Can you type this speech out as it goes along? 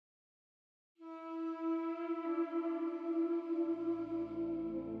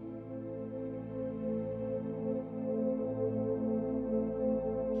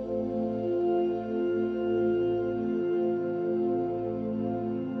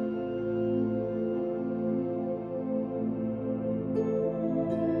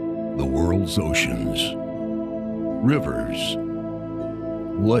world's oceans, rivers,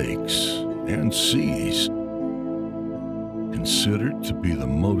 lakes, and seas, considered to be the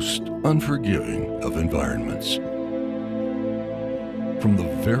most unforgiving of environments. From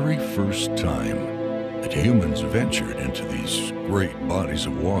the very first time that humans ventured into these great bodies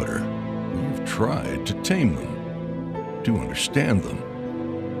of water, we've tried to tame them, to understand them,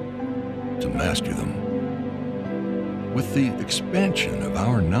 to master them. With the expansion of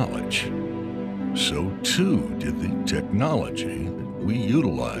our knowledge, so too did the technology that we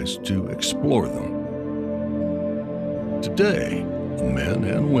utilize to explore them. Today, the men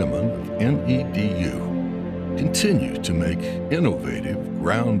and women of N.E.D.U continue to make innovative,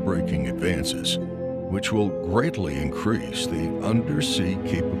 groundbreaking advances which will greatly increase the undersea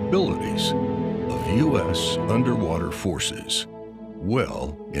capabilities of U.S. underwater forces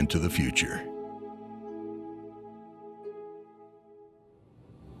well into the future.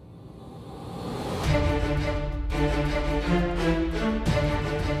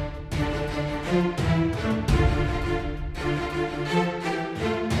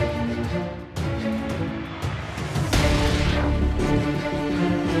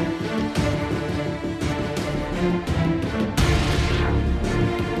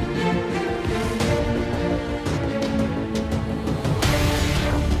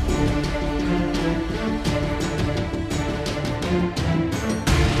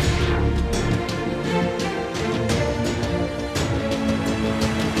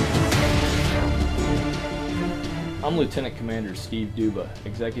 I'm Lieutenant Commander Steve Duba,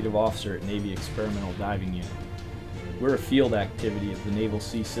 Executive Officer at Navy Experimental Diving Unit. We're a field activity of the Naval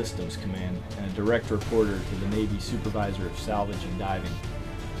Sea Systems Command and a direct reporter to the Navy Supervisor of Salvage and Diving.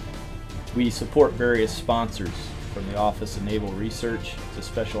 We support various sponsors, from the Office of Naval Research to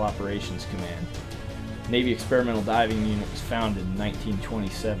Special Operations Command. Navy Experimental Diving Unit was founded in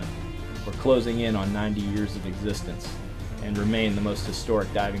 1927. We're closing in on 90 years of existence and remain the most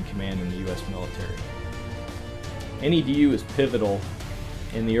historic diving command in the U.S. military. N.E.D.U is pivotal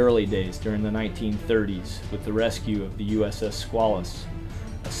in the early days during the 1930s with the rescue of the USS Squalus,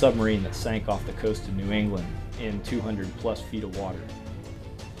 a submarine that sank off the coast of New England in 200+ feet of water.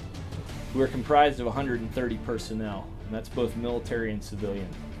 We're comprised of 130 personnel, and that's both military and civilian.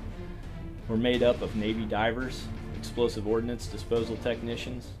 We're made up of Navy divers, explosive ordnance disposal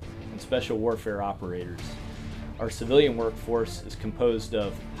technicians, and special warfare operators. Our civilian workforce is composed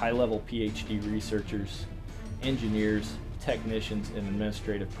of high-level PhD researchers, engineers, technicians, and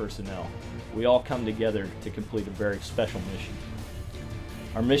administrative personnel. We all come together to complete a very special mission.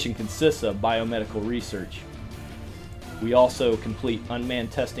 Our mission consists of biomedical research. We also complete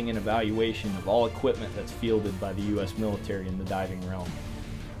unmanned testing and evaluation of all equipment that's fielded by the U.S. military in the diving realm.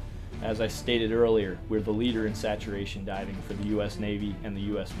 As I stated earlier, we're the leader in saturation diving for the U.S. Navy and the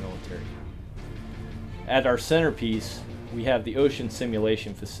U.S. military. At our centerpiece, we have the Ocean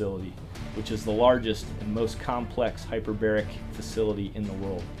Simulation Facility, which is the largest and most complex hyperbaric facility in the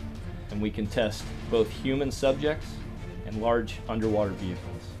world. And we can test both human subjects and large underwater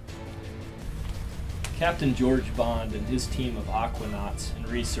vehicles. Captain George Bond and his team of aquanauts and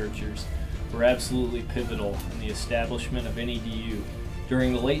researchers were absolutely pivotal in the establishment of N.E.D.U.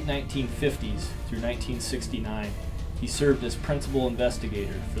 During the late 1950s through 1969, he served as principal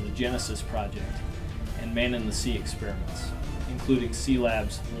investigator for the Genesis Project and Man-in-the-Sea experiments, including Sea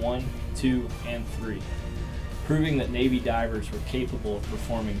Labs 1, 2, and 3, proving that Navy divers were capable of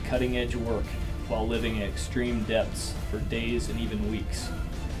performing cutting-edge work while living at extreme depths for days and even weeks.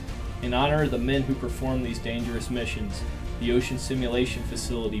 In honor of the men who perform these dangerous missions, the Ocean Simulation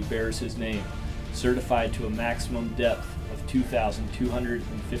Facility bears his name, certified to a maximum depth of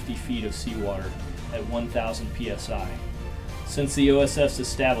 2,250 feet of seawater at 1,000 psi. Since the OSF's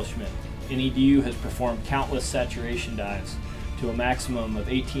establishment, N.E.D.U has performed countless saturation dives to a maximum of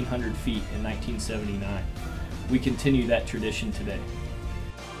 1,800 feet in 1979. We continue that tradition today.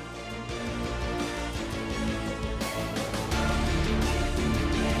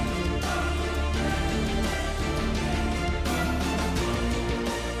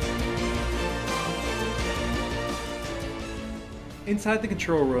 Inside the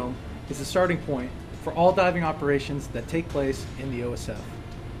control room is the starting point for all diving operations that take place in the OSF.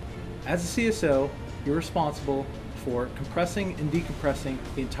 As a CSO, you're responsible for compressing and decompressing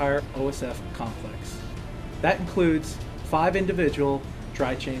the entire OSF complex. That includes 5 individual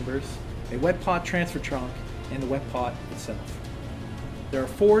dry chambers, a wet pot transfer trunk, and the wet pot itself. There are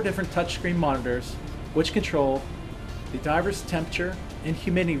 4 different touchscreen monitors which control the diver's temperature and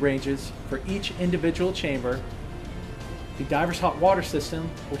humidity ranges for each individual chamber, the diver's hot water system,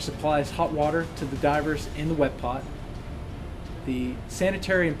 which supplies hot water to the divers in the wet pot, the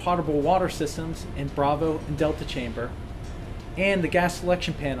sanitary and potable water systems in Bravo and Delta chamber, and the gas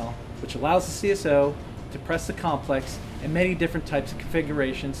selection panel, which allows the CSO to press the complex in many different types of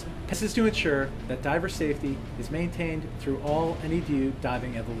configurations. This is to ensure that diver safety is maintained through all N.E.D.U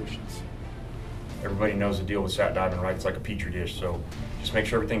diving evolutions. Everybody knows the deal with sat diving, right? It's like a petri dish, so just make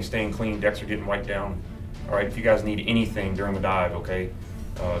sure everything's staying clean, decks are getting wiped down. All right, if you guys need anything during the dive, okay,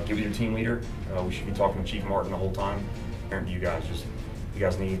 give it your team leader. We should be talking to Chief Martin the whole time. You guys, just if you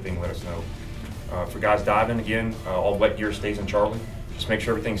guys need anything, let us know. For guys diving, again, all wet gear stays in Charlie. Just make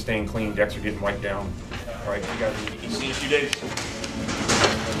sure everything's staying clean, decks are getting wiped down. All right, you guys need to see in a few days.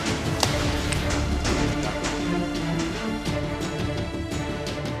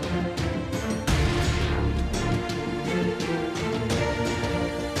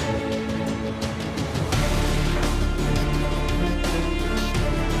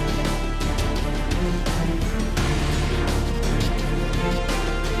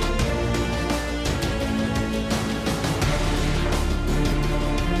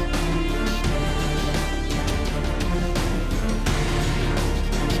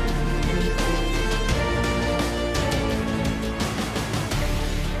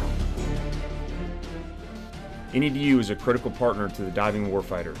 N.E.D.U is a critical partner to the diving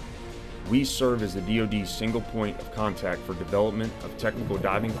warfighter. We serve as the DoD's single point of contact for development of technical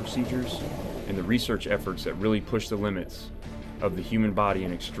diving procedures and the research efforts that really push the limits of the human body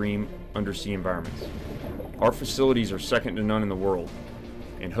in extreme undersea environments. Our facilities are second to none in the world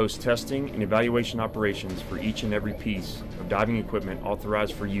and host testing and evaluation operations for each and every piece of diving equipment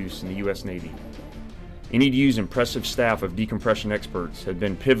authorized for use in the U.S. Navy. N.E.D.U's impressive staff of decompression experts have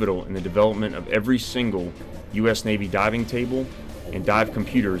been pivotal in the development of every single U.S. Navy diving table and dive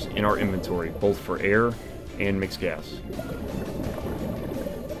computers in our inventory, both for air and mixed gas.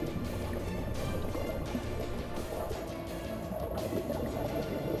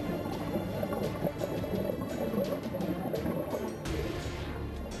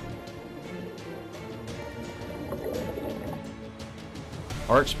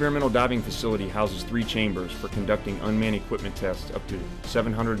 Our experimental diving facility houses 3 chambers for conducting unmanned equipment tests up to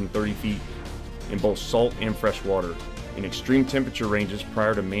 730 feet in both salt and fresh water, in extreme temperature ranges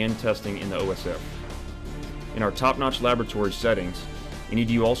prior to manned testing in the OSF. In our top-notch laboratory settings,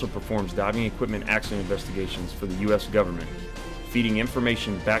 N.E.D.U also performs diving equipment accident investigations for the U.S. government, feeding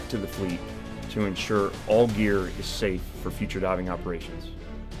information back to the fleet to ensure all gear is safe for future diving operations.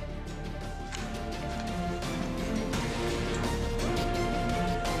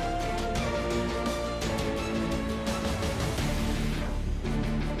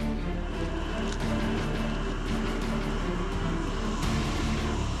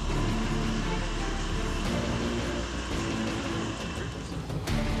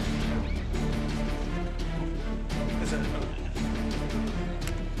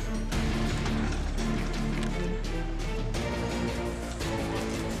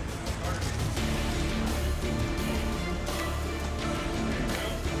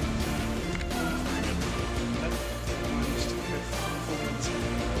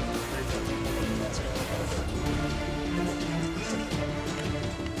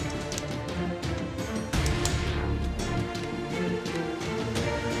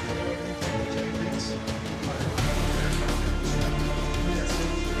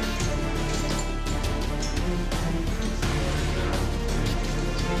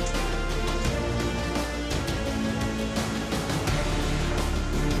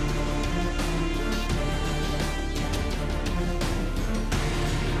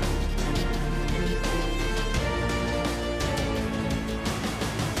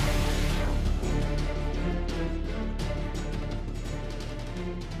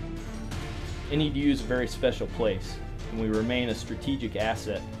 N.E.D.U is a very special place, and we remain a strategic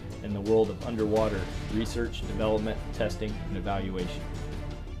asset in the world of underwater research, development, testing, and evaluation.